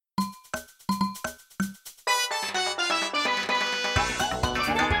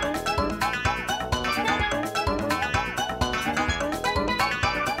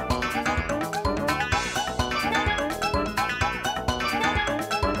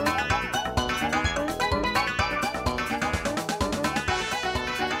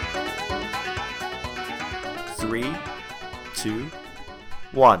3, 2,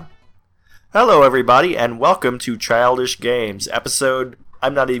 1. Hello everybody and welcome to Childish Games episode.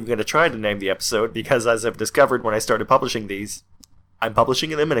 I'm not even going to try to name the episode because as I've discovered when I started publishing these, I'm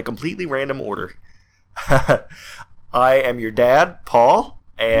publishing them in a completely random order. I am your dad, Paul,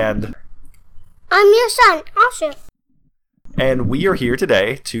 and I'm your son, Asha. And we are here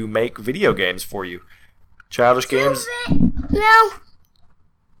today to make video games for you. Childish Games. No,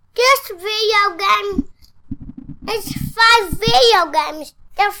 this video game is 5 video games.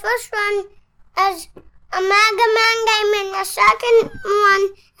 The first one is a Megaman game, and the second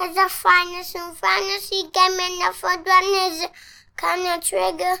one is a Finasal fantasy game, and the third one is Chrono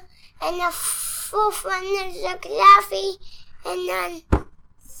Trigger, and the fourth one is a Claffy, and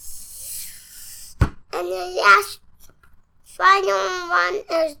the last final one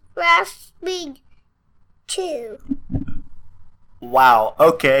is Breath Speed 2. Wow,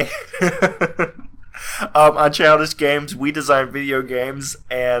 okay. On Childish Games, we design video games,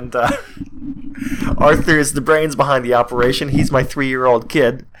 and Arthur is the brains behind the operation. He's my 3-year-old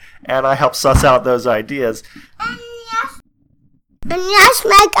kid, and I help suss out those ideas. And let's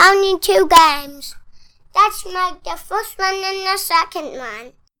make only 2 games. Let's make the first one and the second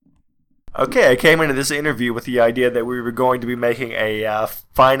one. Okay, I came into this interview with the idea that we were going to be making a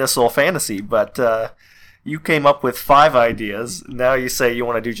Finasal fantasy, but you came up with 5 ideas. Now you say you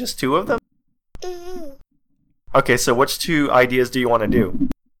want to do just 2 of them? Mm-hmm. Okay, so which 2 ideas do you want to do?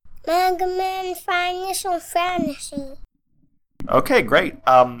 Megaman Finasal fantasy. Okay, great.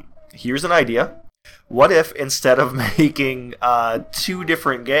 Here's an idea. What if instead of making 2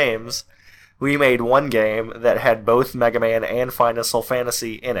 different games, we made one game that had both Megaman and Finasal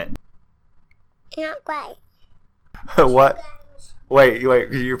fantasy in it? Not quite. What? Wait,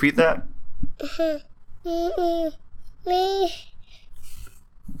 can you repeat that? We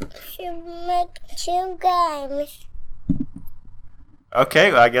should make 2 games.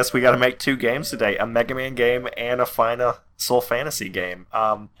 Okay, I guess we gotta make 2 games today. A Mega Man game and a Finasal fantasy game.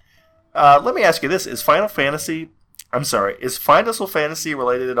 Let me ask you this. Is Finasal fantasy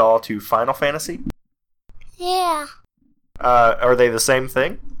related at all to Final Fantasy? Yeah. Are they the same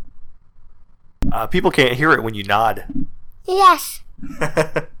thing? People can't hear it when you nod. Yes.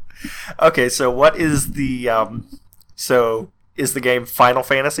 Okay, so what is the, is the game Final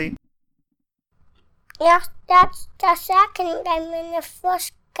Fantasy? Yes, that's the second game, and the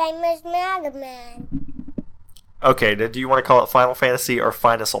first game is Mega Man. Okay, do you want to call it Final Fantasy or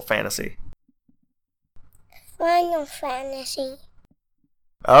Finasal Fantasy? Final Fantasy.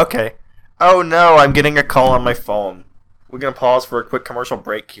 Okay. Oh no, I'm getting a call on my phone. We're gonna pause for a quick commercial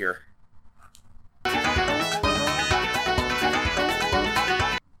break here.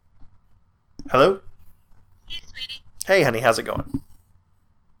 Hello? Hey, sweetie. Hey, honey, how's it going? Well,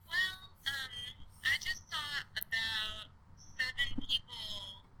 I just saw about 7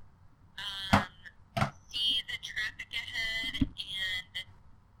 people, see the traffic ahead and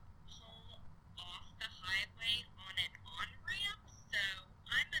pull off the highway on an on-ramp, so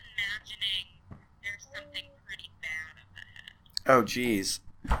I'm imagining there's something pretty bad up ahead. Oh, geez.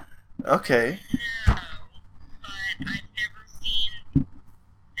 Okay. No, but I've never seen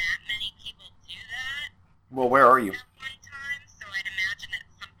that many people do that. Well, where are you? At one time, so I'd imagine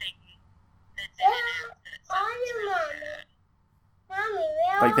it's something that's in and out that sounds really bad. Mommy,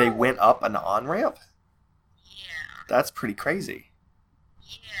 Like they went up an on-ramp? Yeah, That's pretty crazy.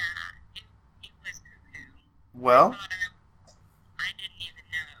 it was cuckoo. Well, I thought I didn't even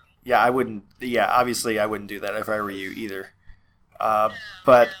know. yeah, obviously I wouldn't do that if I were you either. No,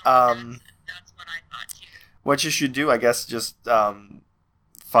 But, that's what I thought too. what you should do, I guess, just,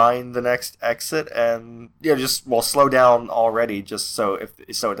 find the next exit and, slow down already just so it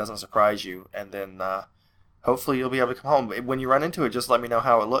doesn't surprise you. And then, hopefully you'll be able to come home. When you run into it, just let me know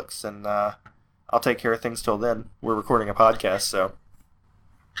how it looks and, I'll take care of things till then. We're recording a podcast, so.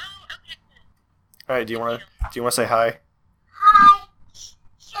 Oh, okay, cool. Alright, do you wanna say hi? Hi.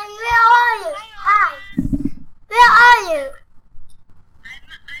 And where are you? Hi. Where are you? I'm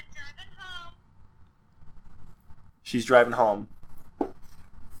driving home. She's driving home.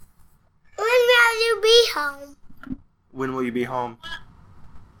 When will you be home? When will you be home? Well,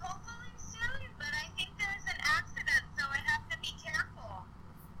 hopefully soon, but I think there's an accident, so I have to be careful.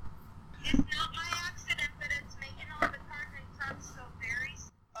 It's not my accident, but it's making all the cars and trucks go very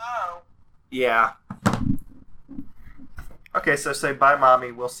slow. Yeah. Okay, so say bye,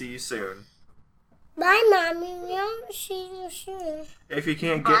 Mommy. We'll see you soon. Bye, Mommy. We'll see you soon. If you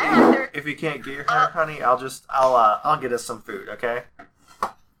can't Bye, Arthur. get her, honey, I'll get us some food, okay?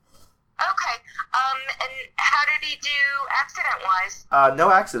 Okay, and how did he do accident-wise? No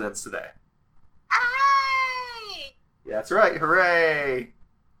accidents today. Hooray! That's right. Hooray!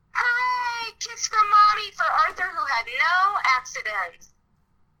 Hey, kiss from mommy for Arthur who had no accidents.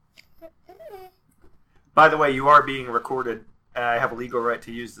 By the way, you are being recorded, and I have a legal right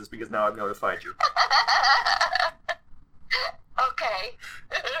to use this because now I've notified you. Okay.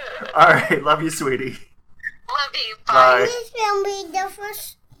 Alright, love you, sweetie. Love you. Bye. Bye. This will be the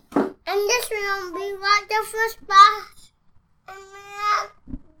first, and this will be like the first boss. And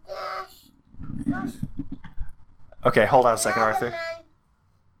then first Okay, hold on a second, Arthur. Megaman.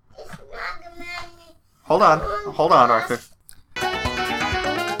 It's Megaman. Hold on, Arthur.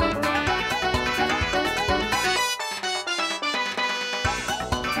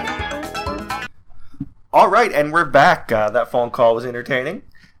 Alright, and we're back. That phone call was entertaining.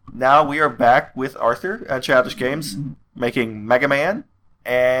 Now we are back with Arthur at Childish Games, making Megaman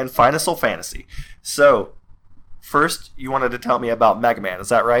and Finasal Fantasy. So, first, you wanted to tell me about Megaman, is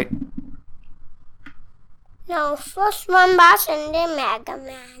that right? No, first one boss and then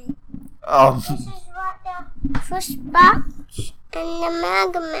Megaman. This is what the first boss and the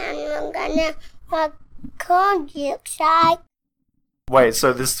Megaman are gonna record you outside. Wait,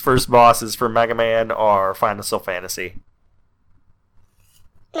 so this first boss is for Megaman or Finasal Fantasy?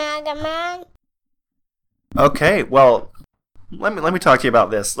 Megaman. Okay, well, let me talk to you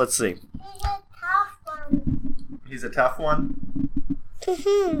about this. Let's see. He's a tough one. He's a tough one?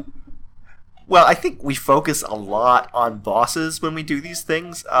 Mm-hmm. Well, I think we focus a lot on bosses when we do these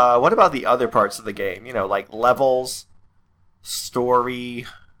things. What about the other parts of the game? You know, like levels, story,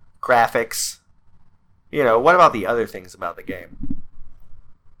 graphics. You know, what about the other things about the game?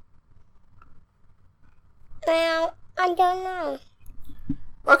 Well, I don't know.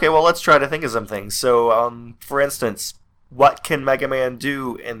 Okay, well, let's try to think of some things. So, for instance, what can Mega Man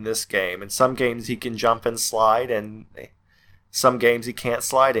do in this game? In some games, he can jump and slide, and some games he can't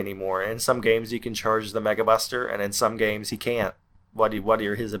slide anymore. In some games, he can charge the Mega Buster, and in some games, he can't. What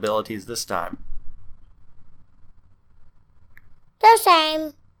are his abilities this time? The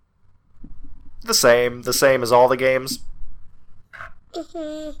same. The same as all the games.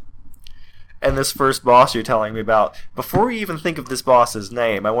 Mm-hmm. And this first boss you're telling me about, before you even think of this boss's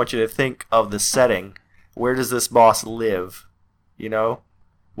name, I want you to think of the setting. Where does this boss live? You know?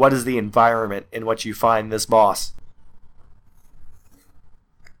 What is the environment in which you find this boss?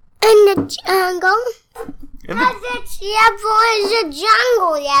 In the jungle. In Because its level is a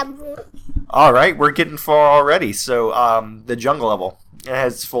jungle level. Alright, we're getting far already. So, the jungle level.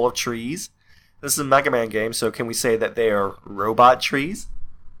 It's full of trees. This is a Mega Man game, so can we say that they are robot trees?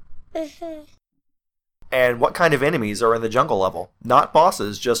 Mm-hmm. And what kind of enemies are in the jungle level? Not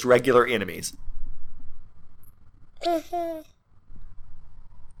bosses, just regular enemies. Mm-hmm.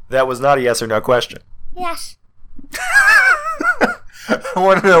 That was not a yes or no question. Yes. I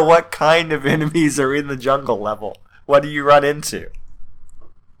want to know what kind of enemies are in the jungle level. What do you run into?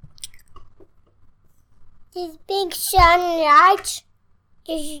 These big sunlights.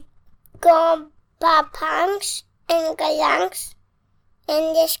 These punks and galangs.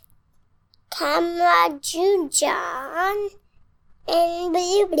 And this camera Jujan and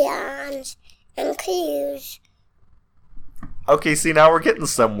Blueblans and Clues. Okay, see, now we're getting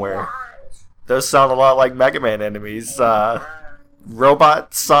somewhere. Those sound a lot like Mega Man enemies.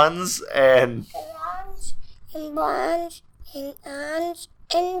 Robot suns and... Blondes and blondes and ons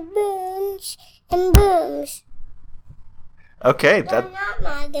and boons and booms. Okay, They're not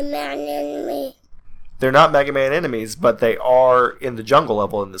Mega Man enemy. they're not Mega Man enemies, but they are in the jungle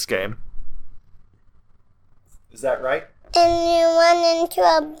level in this game. Is that right? And you run into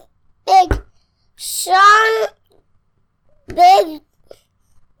a big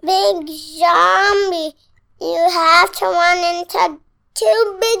big zombie. You have to run into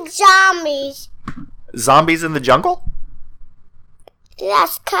two big zombies. Zombies in the jungle?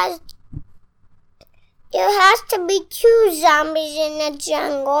 That's because there has to be two zombies in the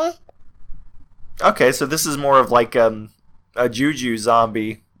jungle. Okay, so this is more of like a Juju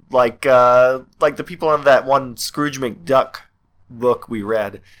zombie, like the people in that one Scrooge McDuck book we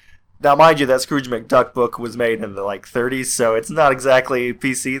read. Now, mind you, that Scrooge McDuck book was made in the 30s, so it's not exactly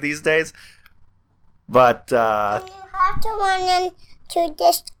PC these days. But And you have to run into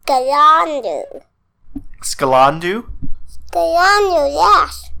this Galandu. Skalandu? Galandu,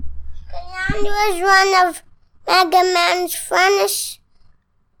 yes. Galandu is one of Mega Man's funniest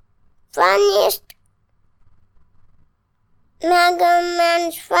badges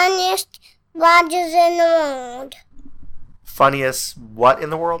in the world. Funniest what in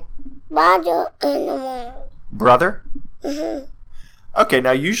the world? Badger in the world. Brother? Mm-hmm. Okay,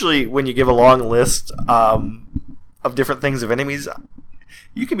 now usually when you give a long list of different things of enemies,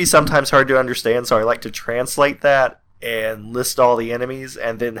 you can be sometimes hard to understand, so I like to translate that and list all the enemies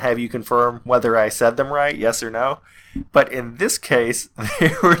and then have you confirm whether I said them right, yes or no. But in this case,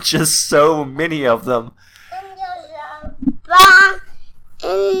 there were just so many of them. And there's a bomb,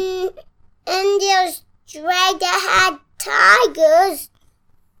 and there's dragon-head tigers.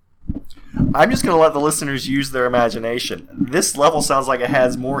 I'm just going to let the listeners use their imagination. This level sounds like it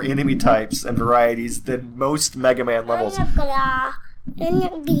has more enemy types and varieties than most Mega Man levels. And a claw, and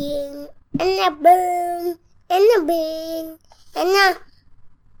a beam, and a boom, and a beam, and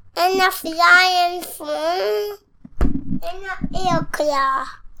a flying phone, and a ear claw.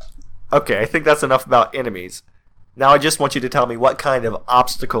 Okay, I think that's enough about enemies. Now I just want you to tell me what kind of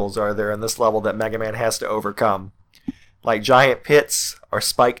obstacles are there in this level that Mega Man has to overcome. Like giant pits, or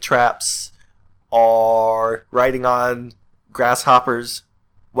spike traps, or riding on grasshoppers.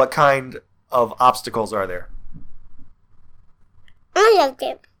 What kind of obstacles are there? All of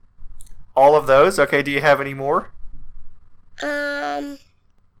them. All of those? Okay, do you have any more? Well,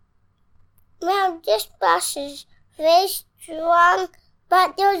 this boss is very strong,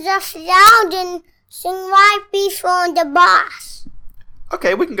 but there's a floundering thing right before the boss.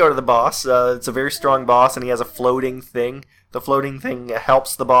 Okay, we can go to the boss. It's a very strong boss, and he has a floating thing. The floating thing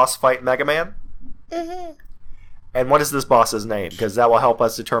helps the boss fight Mega Man. Mm-hmm. And what is this boss's name? Because that will help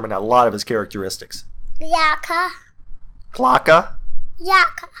us determine a lot of his characteristics. Yaka. Klaka?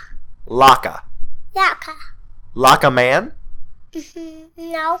 Yaka. Laka. Yaka. Laka Man?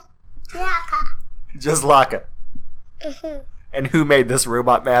 No. Yaka. Just Laka. And who made this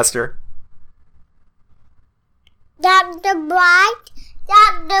Robot Master? Dr. Bright.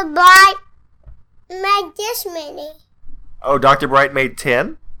 Dr. Bright made this many. Oh, Dr. Bright made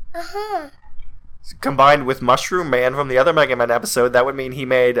 10? Uh-huh. Combined with Mushroom Man from the other Mega Man episode, that would mean he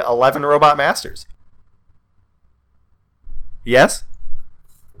made 11 Robot Masters. Yes?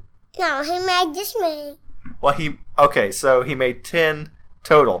 No, he made this many. Well, okay, so he made 10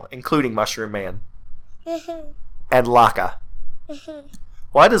 total, including Mushroom Man. And Laka.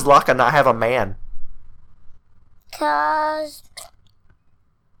 Why does Laka not have a man? 'Cause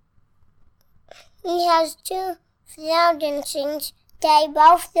he has two floating things. They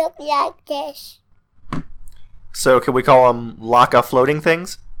both look like this. So can we call them Laka floating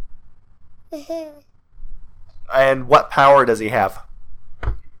things? And what power does he have?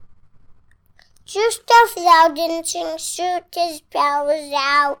 Just the floating things shoot his powers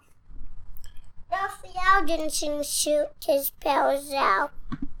out. The floating things shoot his powers out.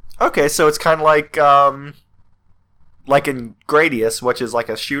 Okay, so it's kind of like in Gradius, which is like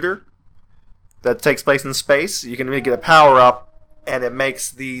a shooter that takes place in space. You can get a power up, and it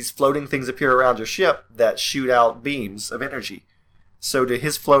makes these floating things appear around your ship that shoot out beams of energy. So do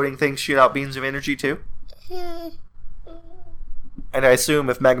his floating things shoot out beams of energy too? And I assume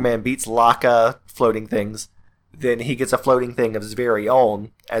if Mega Man beats Laka floating things, then he gets a floating thing of his very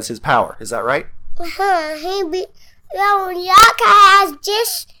own as his power. Is that right? Yaka has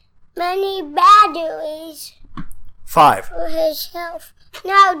this many batteries 5. for his health.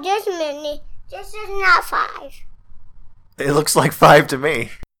 No, this many. This is not 5. It looks like 5 to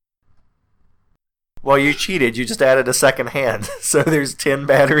me. Well, you cheated. You just added a second hand. So there's 10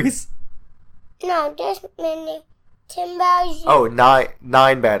 batteries? No, this many. 10 batteries. Oh,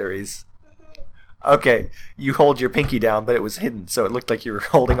 9 batteries. Okay, you hold your pinky down, but it was hidden, so it looked like you were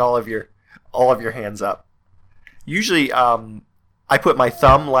holding all of your hands up. Usually, I put my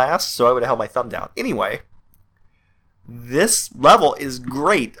thumb last, so I would have held my thumb down. Anyway, this level is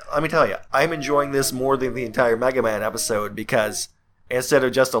great. Let me tell you, I'm enjoying this more than the entire Mega Man episode because instead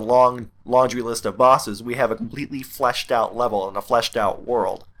of just a long laundry list of bosses, we have a completely fleshed out level and a fleshed out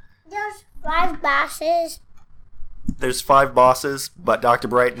world. There's 5 bosses. There's 5 bosses, but Dr.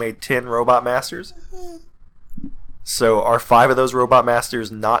 Bright made 10 Robot Masters. So are 5 of those Robot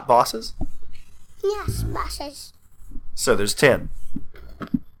Masters not bosses? Yes, bosses. So there's 10.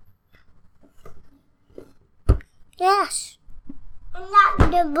 Yes. And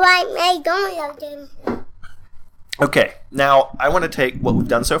Dr. Bright made all of them. Okay, now I want to take what we've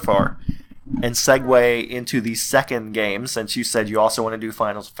done so far and segue into the second game, since you said you also want to do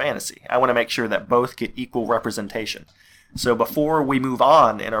Final Fantasy. I want to make sure that both get equal representation. So before we move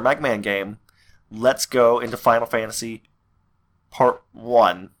on in our Mega Man game, let's go into Final Fantasy Part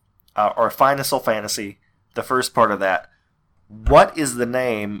 1, or Finasal Fantasy, the first part of that. What is the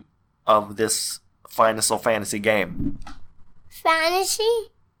name of this Finasal Fantasy game?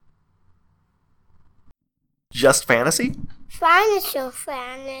 Fantasy? Just Fantasy? Finasal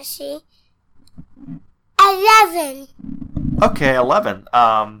Fantasy. 11. Okay, 11.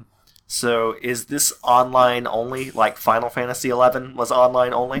 So is this online only, like Final Fantasy 11 was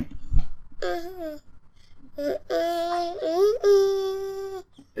online only?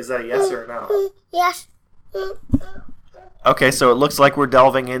 Is that a yes or a no? Yes. Okay, so it looks like we're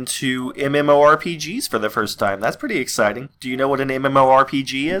delving into MMORPGs for the first time. That's pretty exciting. Do you know what an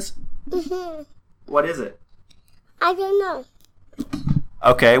MMORPG is? What is it? I don't know.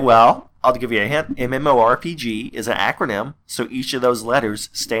 Okay, well, I'll give you a hint. MMORPG is an acronym, so each of those letters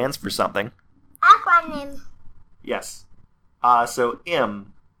stands for something. Acronym. Yes. So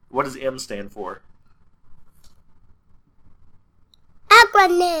M. What does M stand for?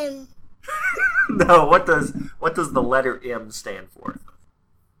 Acronym. No, what does the letter M stand for?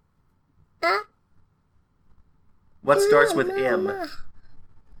 Huh? What starts with M?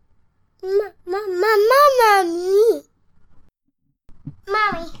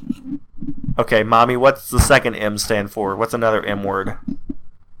 Mommy. Okay, Mommy, what's the second M stand for? What's another M word?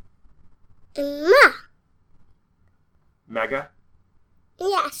 Ma. Mega?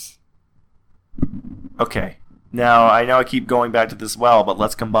 Yes. Okay. Now, I know I keep going back to this well, but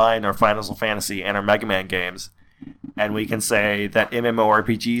let's combine our Finasal Fantasy and our Megaman games. And we can say that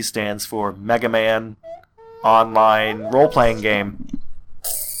MMORPG stands for Megaman Online Role-Playing Game.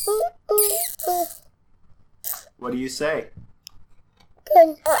 What do you say?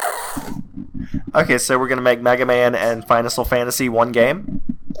 Good. Okay, so we're going to make Megaman and Finasal Fantasy one game?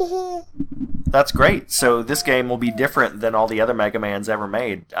 That's great. So this game will be different than all the other Megamans ever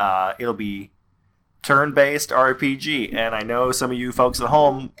made. It'll be turn-based RPG, and I know some of you folks at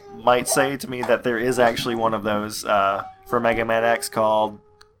home might say to me that there is actually one of those for Mega Man X called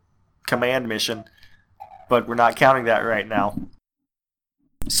Command Mission, but we're not counting that right now.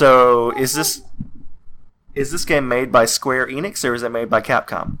 So is this game made by Square Enix, or is it made by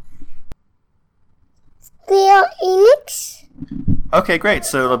Capcom? Square Enix? Okay, great.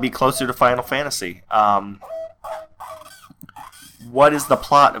 So it'll be closer to Final Fantasy. What is the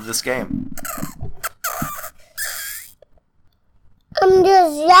plot of this game?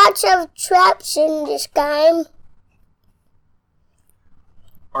 There's lots of traps in this game.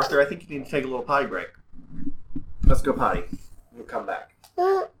 Arthur, I think you need to take a little potty break. Let's go potty. We'll come back.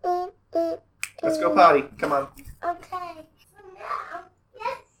 Let's go potty. Come on. Okay. For now,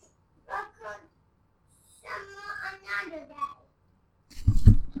 let's record some more another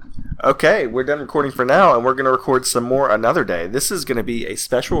day. Okay, we're done recording for now, and we're going to record some more another day. This is going to be a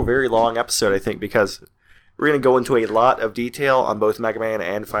special, very long episode, I think, because we're going to go into a lot of detail on both Mega Man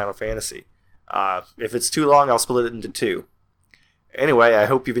and Final Fantasy. If it's too long, I'll split it into two. Anyway, I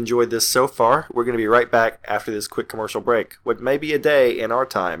hope you've enjoyed this so far. We're going to be right back after this quick commercial break. What may be a day in our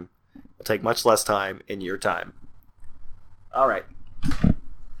time will take much less time in your time. Alright.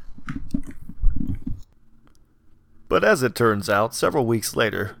 But as it turns out, several weeks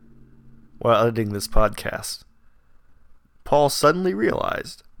later, while editing this podcast, Paul suddenly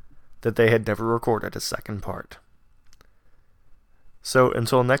realized that they had never recorded a second part. So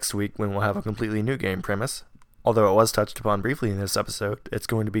until next week, when we'll have a completely new game premise, although it was touched upon briefly in this episode, it's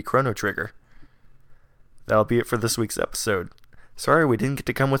going to be Chrono Trigger. That'll be it for this week's episode. Sorry we didn't get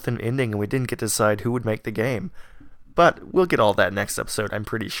to come with an ending and we didn't get to decide who would make the game, but we'll get all that next episode, I'm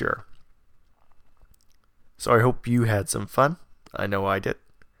pretty sure. So I hope you had some fun. I know I did.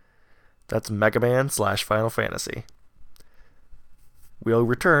 That's Mega Man / Final Fantasy. We'll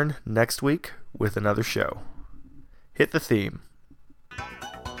return next week with another show. Hit the theme.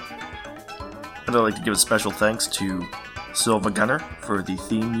 And I'd like to give a special thanks to Silva Gunner for the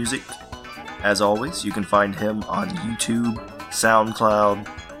theme music. As always, you can find him on YouTube,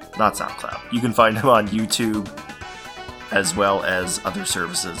 You can find him on YouTube, as well as other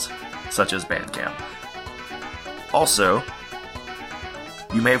services, such as Bandcamp. Also,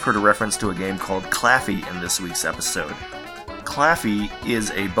 you may have heard a reference to a game called Claffy in this week's episode. Claffy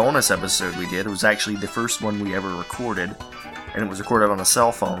is a bonus episode we did. It was actually the first one we ever recorded, and it was recorded on a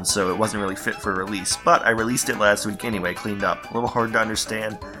cell phone, so it wasn't really fit for release. But I released it last week anyway, cleaned up. A little hard to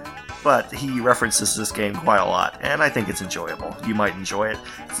understand, but he references this game quite a lot, and I think it's enjoyable. You might enjoy it.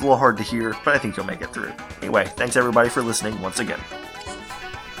 It's a little hard to hear, but I think you'll make it through. Anyway, thanks everybody for listening once again.